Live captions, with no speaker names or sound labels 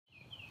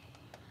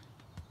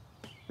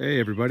Hey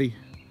everybody.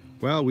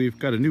 Well, we've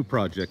got a new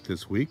project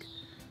this week.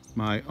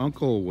 My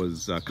uncle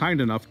was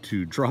kind enough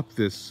to drop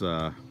this,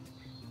 I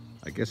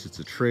guess it's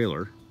a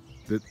trailer,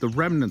 the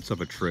remnants of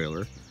a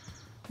trailer.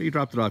 He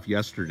dropped it off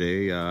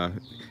yesterday.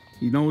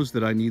 He knows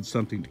that I need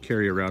something to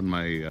carry around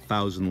my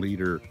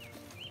 1,000-liter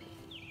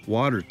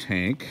water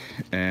tank,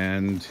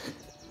 and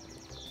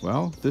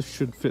well, this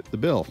should fit the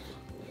bill.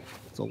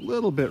 It's a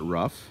little bit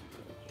rough,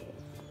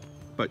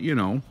 but you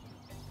know,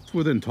 it's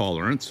within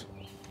tolerance.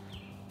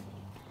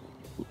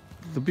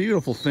 The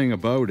beautiful thing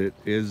about it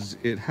is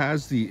it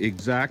has the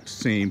exact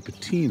same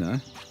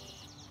patina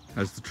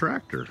as the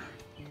tractor,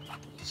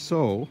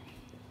 so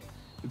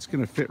it's going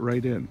to fit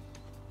right in.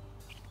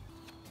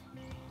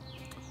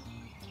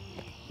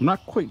 I'm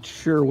not quite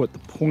sure what the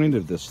point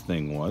of this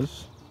thing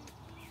was,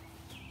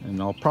 and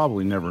I'll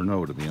probably never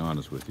know, to be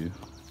honest with you,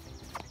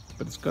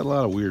 but it's got a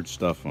lot of weird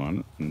stuff on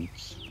it, and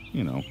it's,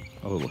 you know,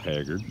 a little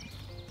haggard.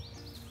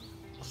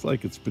 Looks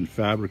like it's been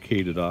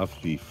fabricated off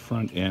the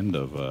front end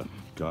of a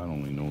God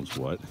only knows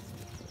what.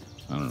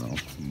 I don't know,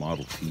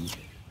 Model T,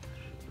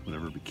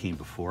 whatever became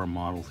before a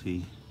Model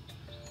T.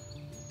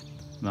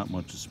 Not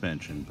much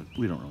suspension, but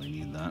we don't really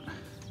need that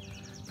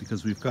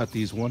because we've got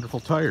these wonderful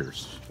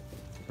tires,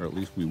 or at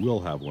least we will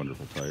have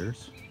wonderful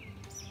tires.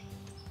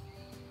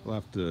 We'll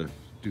have to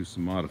do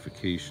some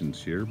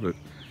modifications here, but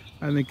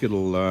I think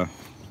it'll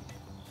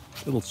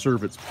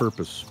serve its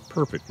purpose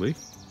perfectly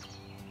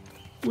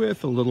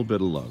with a little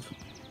bit of love.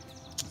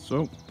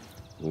 So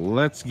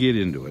let's get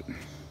into it.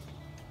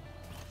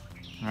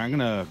 I'm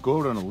gonna go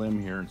out on a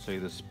limb here and say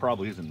this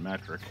probably isn't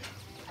metric.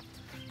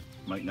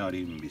 Might not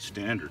even be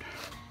standard.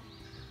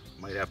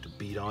 Might have to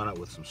beat on it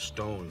with some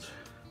stones.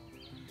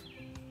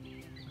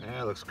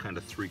 That looks kind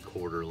of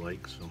 3/4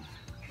 like, so.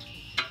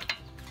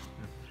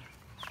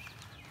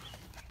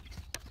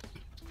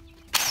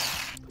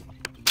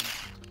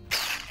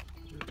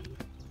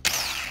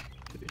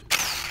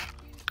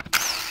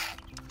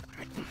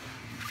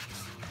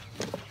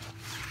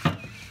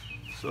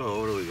 So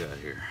what do we got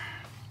here?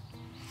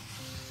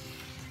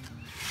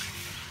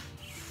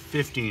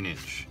 15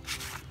 inch.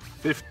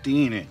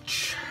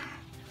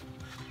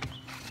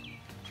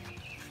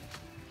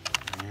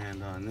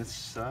 And on this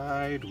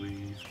side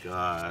we've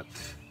got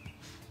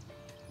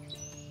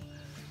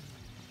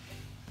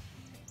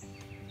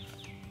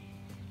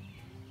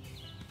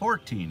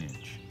 14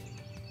 inch.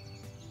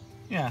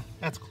 Yeah,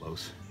 that's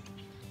close.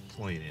 It's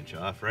only an inch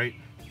off, right?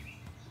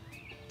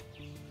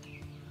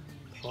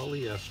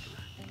 Polyester.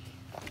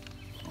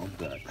 I'll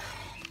bet.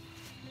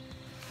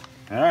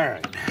 All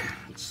right,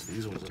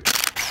 these ones are.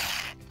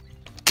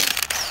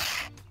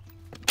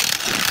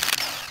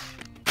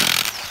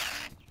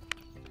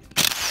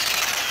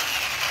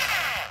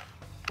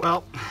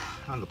 Well,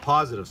 on the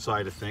positive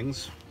side of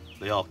things,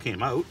 they all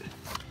came out.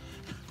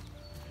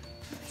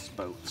 That's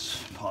about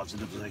as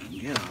positive as I can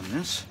get on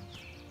this.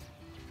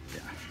 Yeah,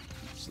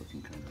 it's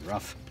looking kind of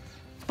rough,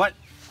 but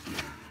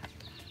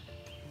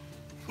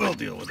we'll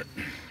deal with it.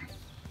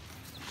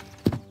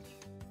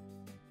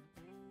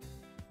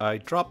 I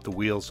dropped the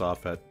wheels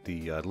off at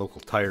the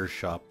local tire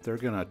shop. They're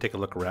gonna take a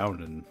look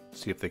around and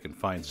see if they can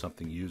find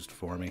something used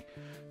for me.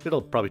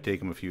 It'll probably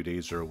take them a few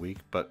days or a week,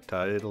 but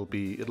it'll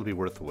be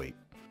worth the wait.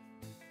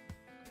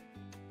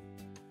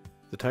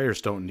 The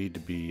tires don't need to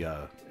be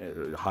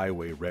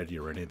highway ready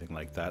or anything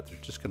like that. They're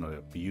just going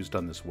to be used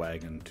on this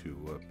wagon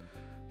to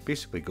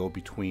basically go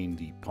between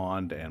the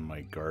pond and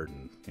my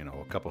garden, you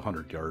know, a couple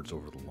 100 yards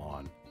over the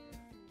lawn.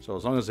 So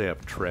as long as they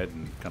have tread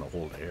and kind of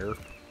hold air,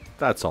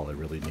 that's all I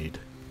really need.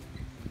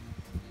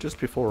 Just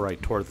before I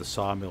tore the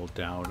sawmill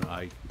down,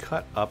 I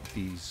cut up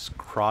these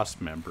cross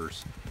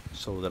members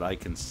so that I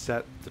can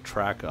set the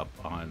track up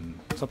on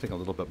something a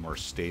little bit more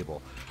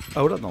stable.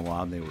 Out on the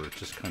lawn, they were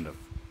just kind of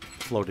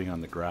floating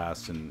on the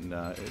grass, and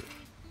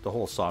the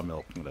whole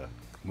sawmill kind of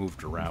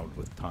moved around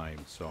with time.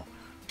 So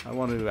I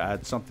wanted to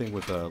add something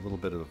with a little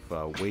bit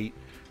of weight,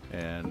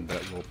 and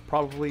that will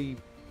probably,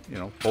 you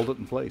know, hold it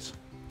in place.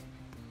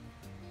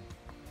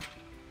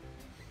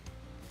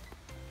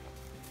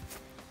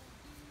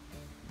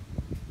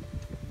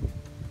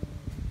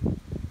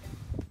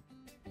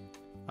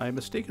 I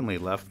mistakenly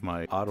left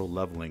my auto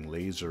leveling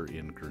laser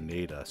in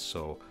Grenada,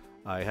 so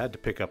I had to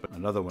pick up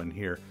another one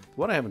here. The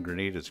one I have in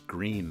Grenada is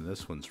green, and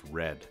this one's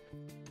red.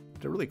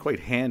 They're really quite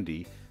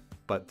handy,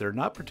 but they're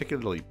not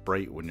particularly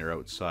bright when you're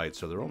outside,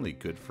 so they're only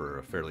good for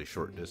a fairly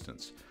short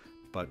distance.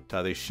 But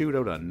they shoot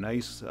out a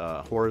nice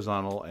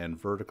horizontal and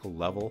vertical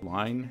level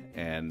line,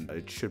 and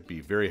it should be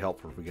very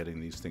helpful for getting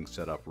these things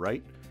set up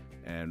right,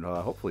 and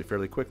hopefully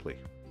fairly quickly.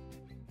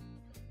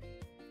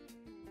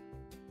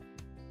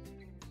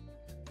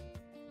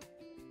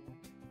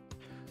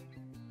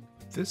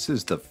 This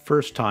is the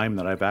first time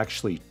that I've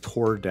actually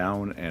tore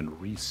down and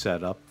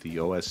reset up the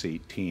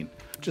OS18.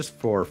 Just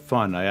for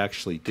fun, I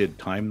actually did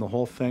time the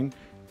whole thing,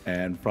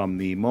 and from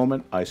the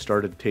moment I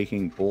started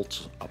taking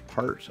bolts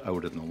apart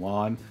out in the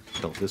lawn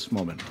till this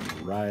moment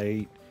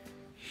right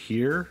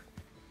here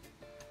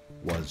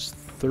was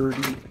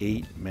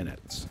 38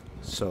 minutes.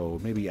 So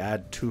maybe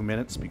add 2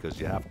 minutes because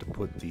you have to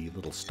put the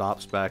little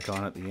stops back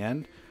on at the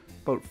end.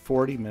 About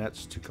 40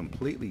 minutes to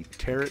completely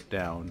tear it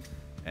down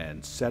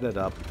and set it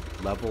up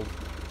leveled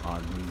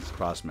on these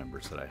cross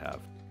members that I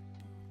have.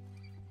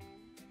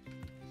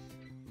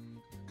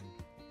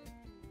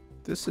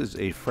 This is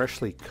a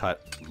freshly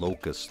cut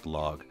locust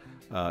log.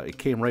 It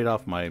came right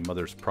off my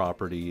mother's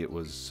property. It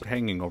was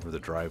hanging over the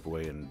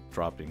driveway and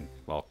dropping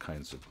all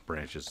kinds of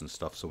branches and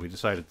stuff, so we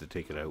decided to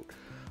take it out.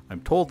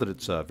 I'm told that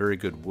it's a very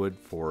good wood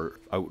for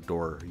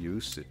outdoor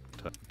use. It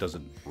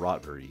doesn't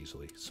rot very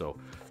easily, so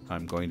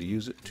I'm going to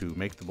use it to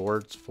make the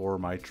boards for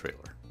my trailer.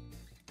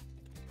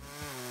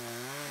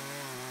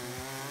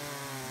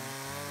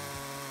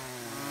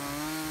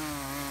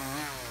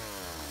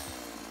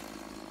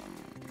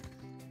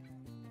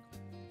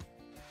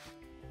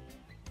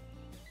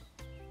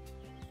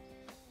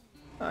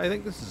 I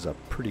think this is a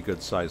pretty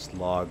good sized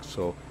log,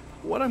 so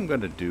what I'm going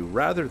to do,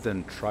 rather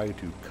than try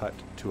to cut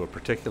to a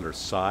particular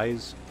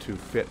size to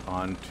fit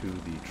onto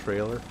the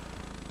trailer,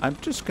 I'm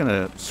just going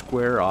to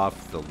square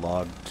off the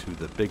log to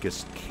the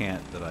biggest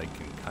cant that I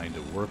can kind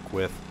of work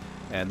with,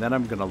 and then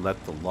I'm going to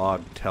let the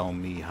log tell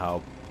me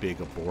how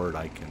big a board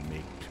I can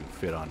make to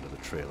fit onto the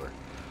trailer.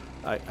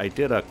 I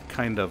did a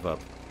kind of a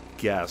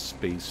guess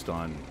based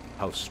on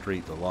how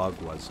straight the log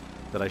was,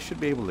 that I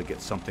should be able to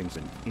get something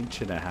 1.5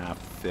 inches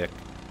thick,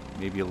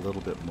 maybe a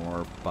little bit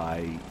more,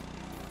 by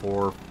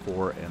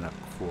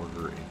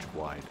 4.25 inch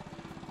wide.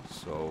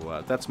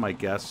 So that's my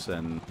guess,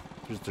 and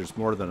there's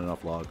more than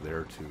enough log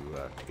there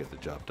to get the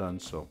job done.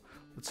 So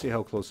let's see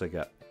how close I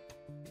get.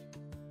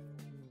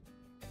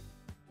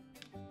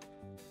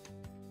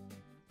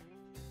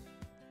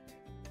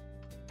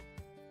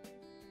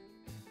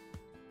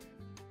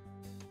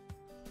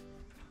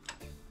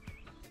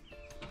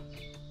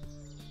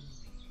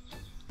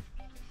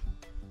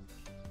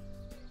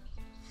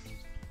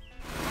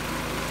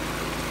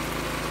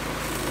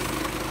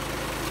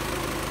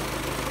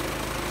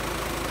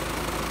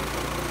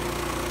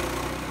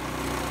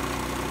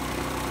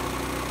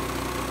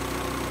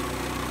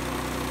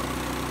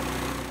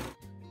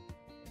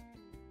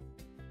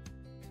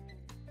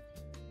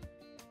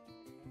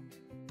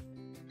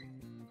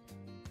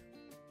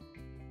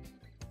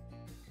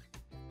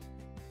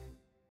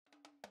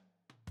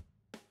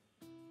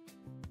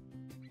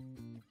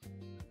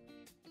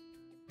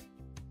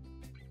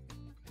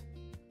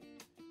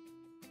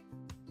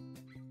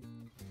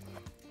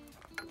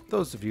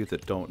 Those of you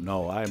that don't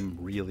know, I'm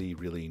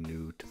really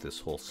new to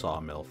this whole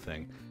sawmill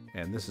thing,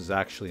 and this is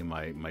actually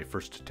my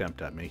first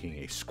attempt at making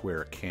a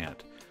square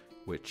cant,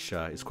 which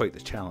is quite the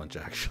challenge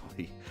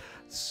actually.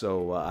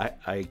 So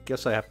I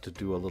guess I have to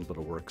do a little bit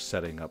of work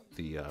setting up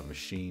the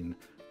machine,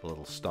 the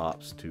little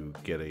stops, to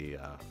get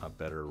a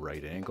better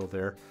right angle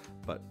there.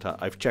 But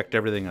I've checked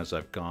everything as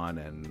I've gone,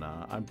 and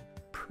I'm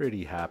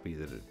pretty happy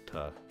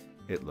that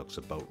it looks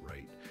about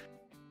right.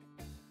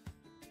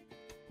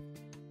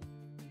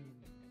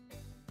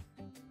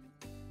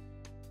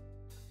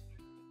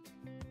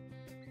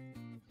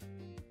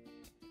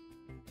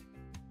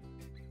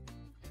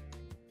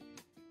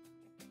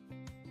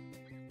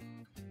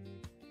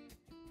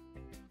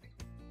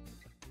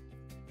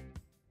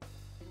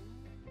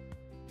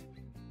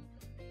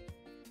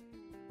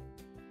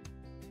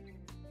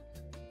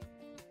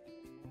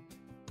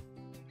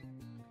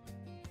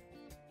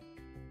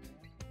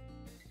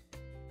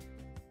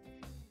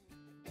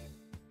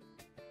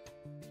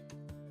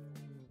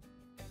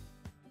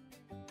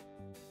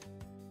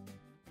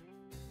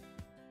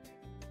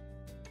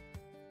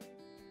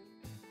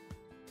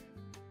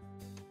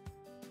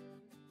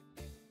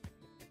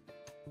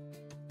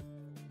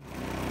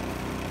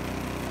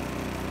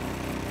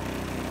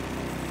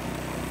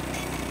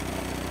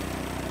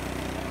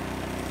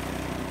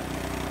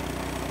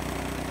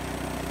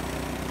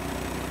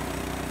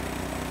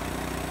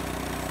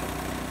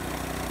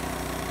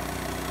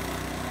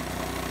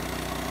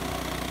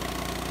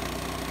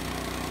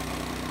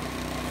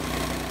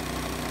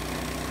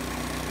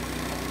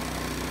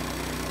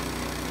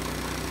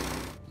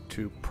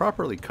 To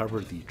properly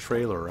cover the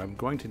trailer, I'm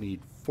going to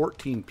need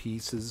 14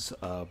 pieces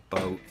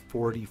about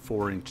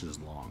 44 inches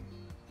long.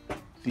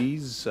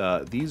 These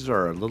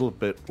are a little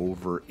bit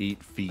over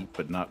 8 feet,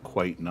 but not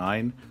quite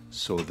 9,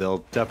 so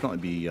they'll definitely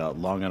be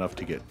long enough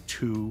to get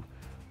 2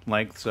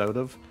 lengths out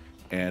of.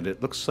 And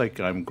it looks like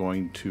I'm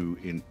going to,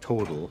 in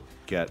total,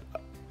 get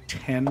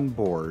 10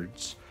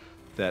 boards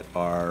that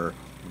are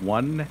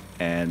 1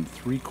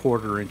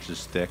 3/4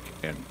 inches thick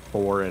and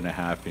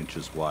 4.5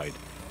 inches wide,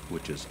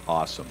 which is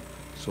awesome.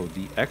 So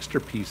the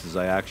extra pieces,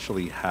 I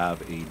actually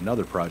have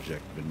another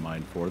project in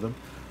mind for them.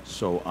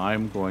 So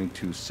I'm going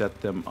to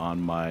set them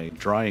on my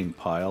drying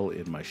pile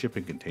in my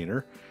shipping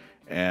container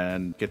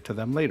and get to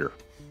them later.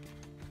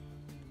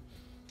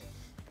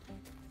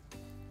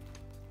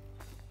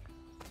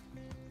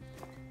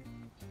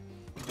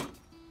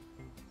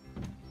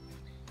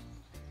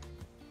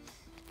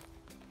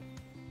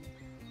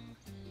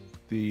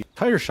 The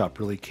tire shop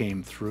really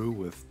came through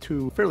with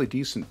 2 fairly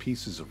decent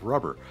pieces of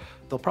rubber.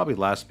 They'll probably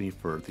last me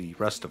for the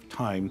rest of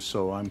time,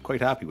 so I'm quite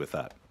happy with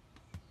that.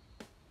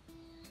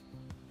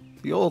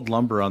 The old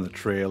lumber on the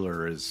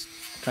trailer is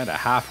kind of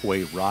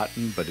halfway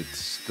rotten, but it's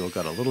still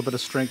got a little bit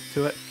of strength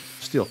to it.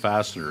 Steel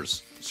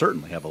fasteners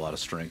certainly have a lot of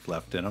strength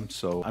left in them,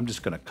 so I'm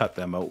just going to cut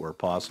them out where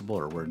possible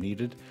or where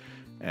needed,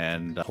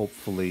 and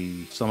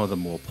hopefully some of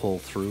them will pull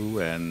through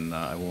and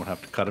I won't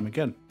have to cut them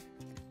again.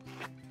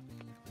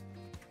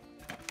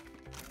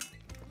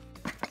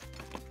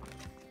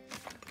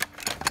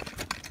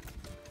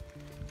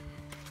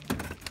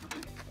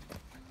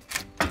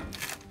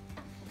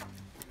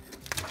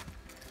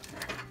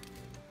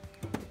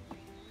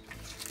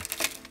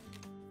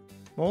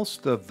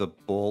 Most of the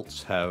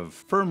bolts have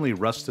firmly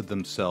rusted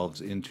themselves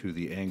into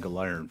the angle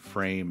iron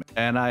frame,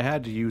 and I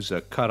had to use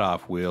a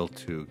cutoff wheel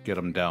to get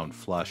them down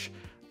flush.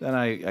 Then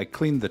I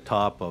cleaned the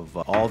top of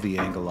all the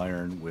angle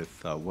iron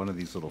with one of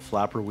these little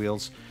flapper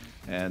wheels,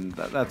 and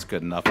that's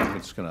good enough. I'm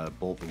just going to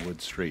bolt the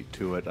wood straight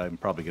to it. I'm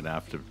probably going to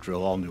have to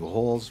drill all new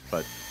holes,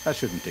 but that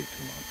shouldn't take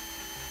too long.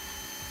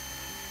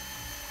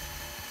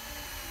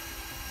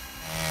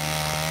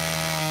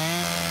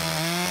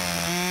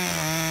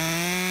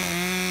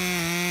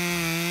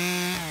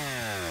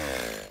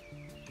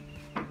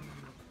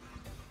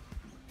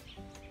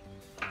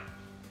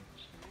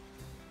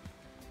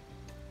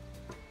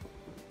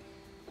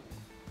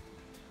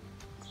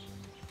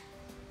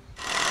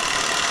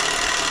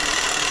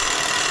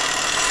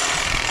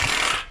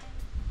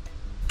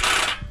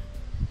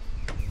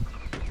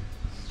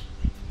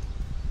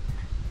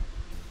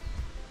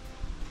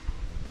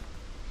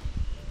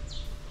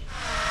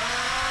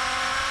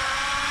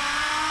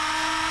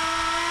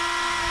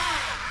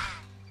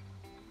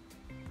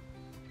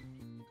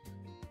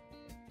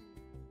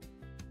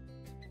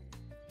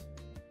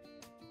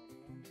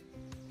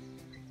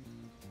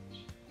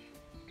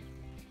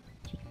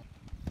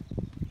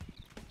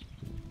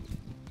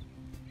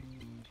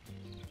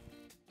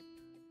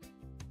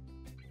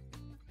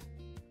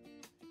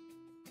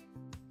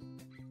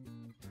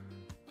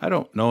 I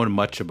don't know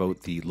much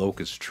about the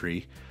locust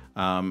tree.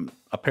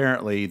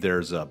 Apparently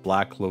there's a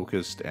black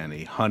locust and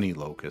a honey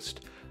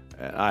locust.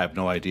 I have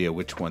no idea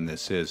which one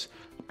this is,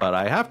 but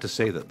I have to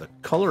say that the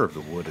color of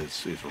the wood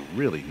is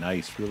really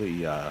nice,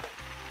 really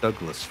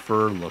Douglas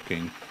fir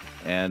looking,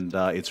 and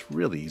it's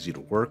really easy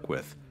to work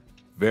with.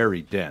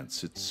 Very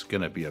dense. It's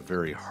going to be a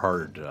very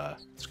hard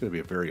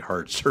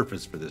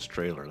surface for this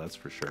trailer, that's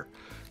for sure,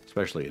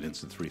 especially at 1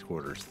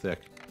 3/4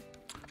 thick.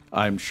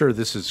 I'm sure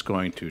this is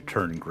going to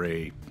turn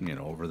gray,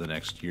 over the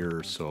next year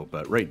or so,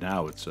 but right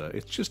now it's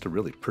just a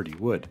really pretty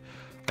wood.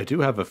 I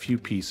do have a few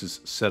pieces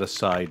set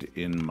aside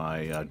in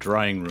my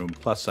drying room,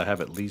 plus I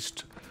have at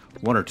least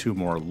 1 or 2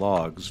 more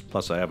logs,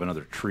 plus I have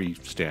another tree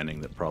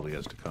standing that probably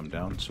has to come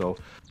down. So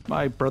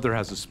my brother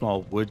has a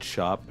small wood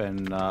shop,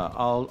 and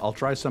I'll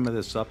dry some of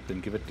this up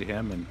and give it to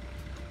him, and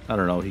I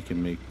don't know, he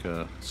can make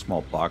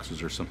small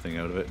boxes or something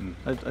out of it,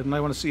 and I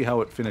want to see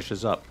how it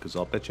finishes up, because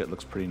I'll bet you it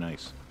looks pretty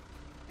nice.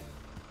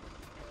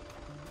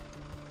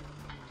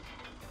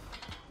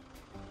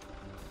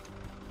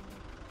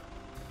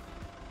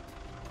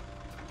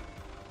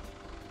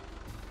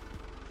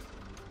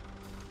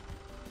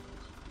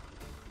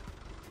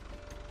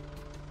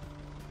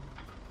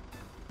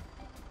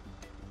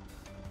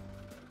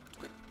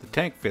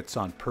 Tank fits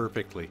on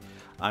perfectly.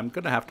 I'm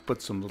going to have to put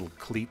some little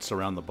cleats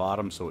around the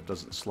bottom so it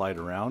doesn't slide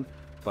around,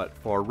 but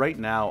for right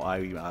now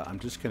I'm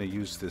just going to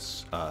use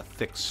this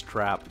thick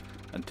strap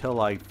until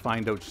I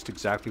find out just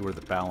exactly where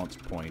the balance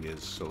point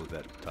is, so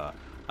that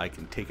I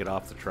can take it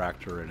off the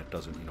tractor and it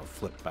doesn't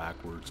flip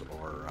backwards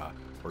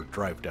or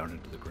drive down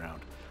into the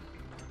ground.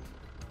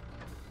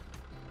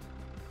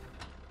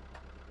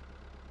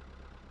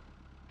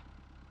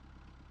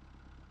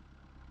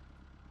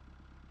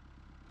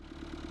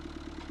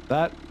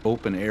 That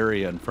open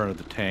area in front of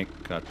the tank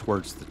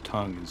towards the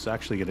tongue is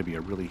actually going to be a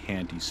really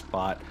handy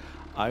spot.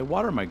 I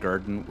water my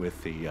garden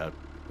with a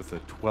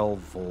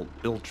 12-volt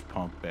bilge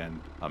pump and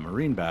a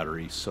marine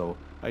battery, so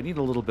I need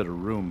a little bit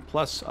of room.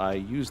 Plus, I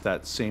use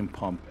that same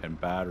pump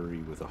and battery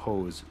with a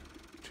hose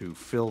to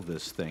fill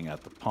this thing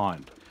at the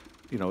pond.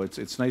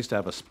 It's nice to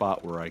have a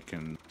spot where I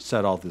can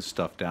set all this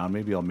stuff down.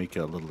 Maybe I'll make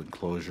it a little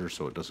enclosure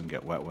so it doesn't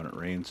get wet when it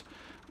rains.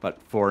 But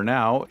for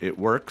now, it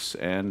works,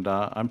 and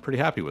I'm pretty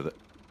happy with it.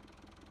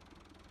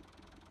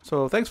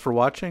 So thanks for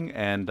watching,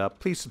 and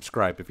please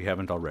subscribe if you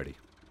haven't already.